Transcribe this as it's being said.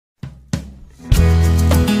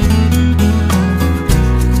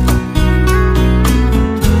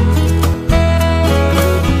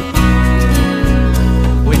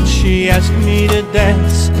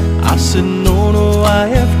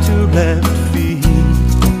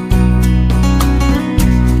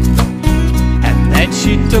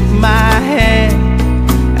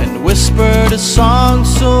wrote a song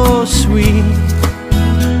so sweet.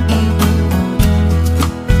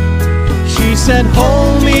 She said,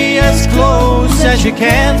 hold me as close as you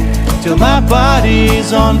can till my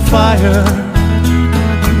body's on fire.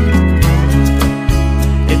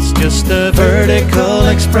 It's just a vertical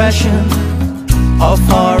expression of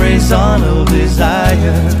horizontal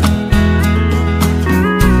desire.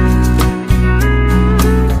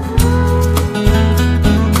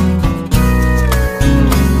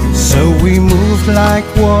 So we moved like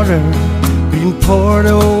water being poured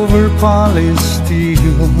over polished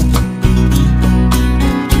steel.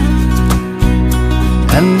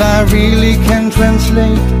 And I really can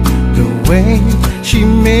translate the way she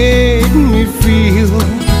made me feel.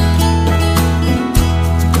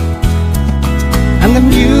 And the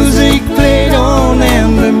music played on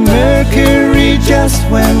and the mercury just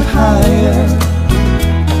went higher.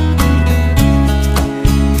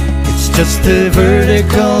 It's just a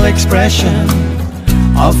vertical expression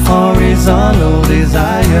of horizontal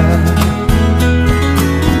desire.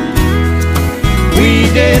 We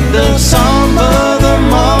did the samba, the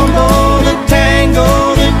mambo, the tango,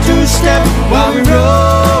 the two-step while we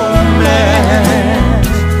romanced.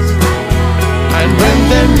 And when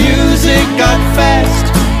the music got fast,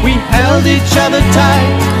 we held each other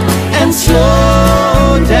tight and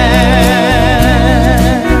slow danced.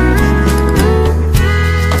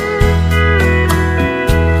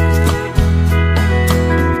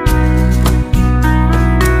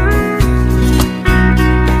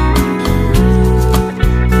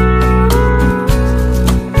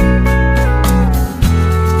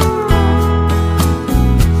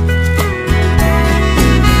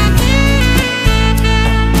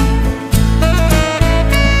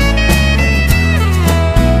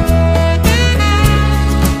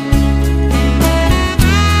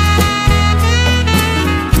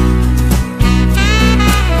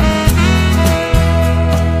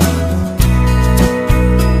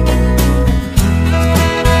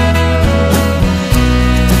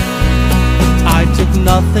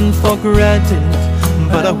 Nothing for granted,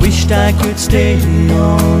 but I wished I could stay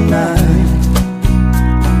all night.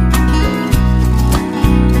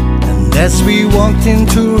 And as we walked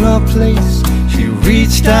into her place, she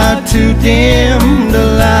reached out to dim the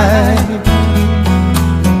light.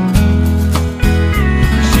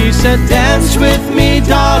 She said, dance with me,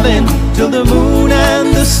 darling, till the moon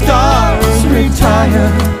and the stars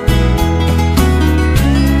retire.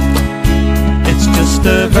 Just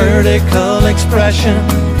a vertical expression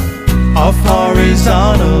of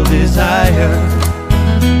horizontal desire.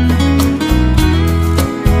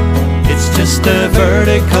 It's just a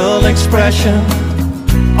vertical expression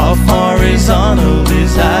of horizontal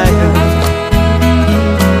desire.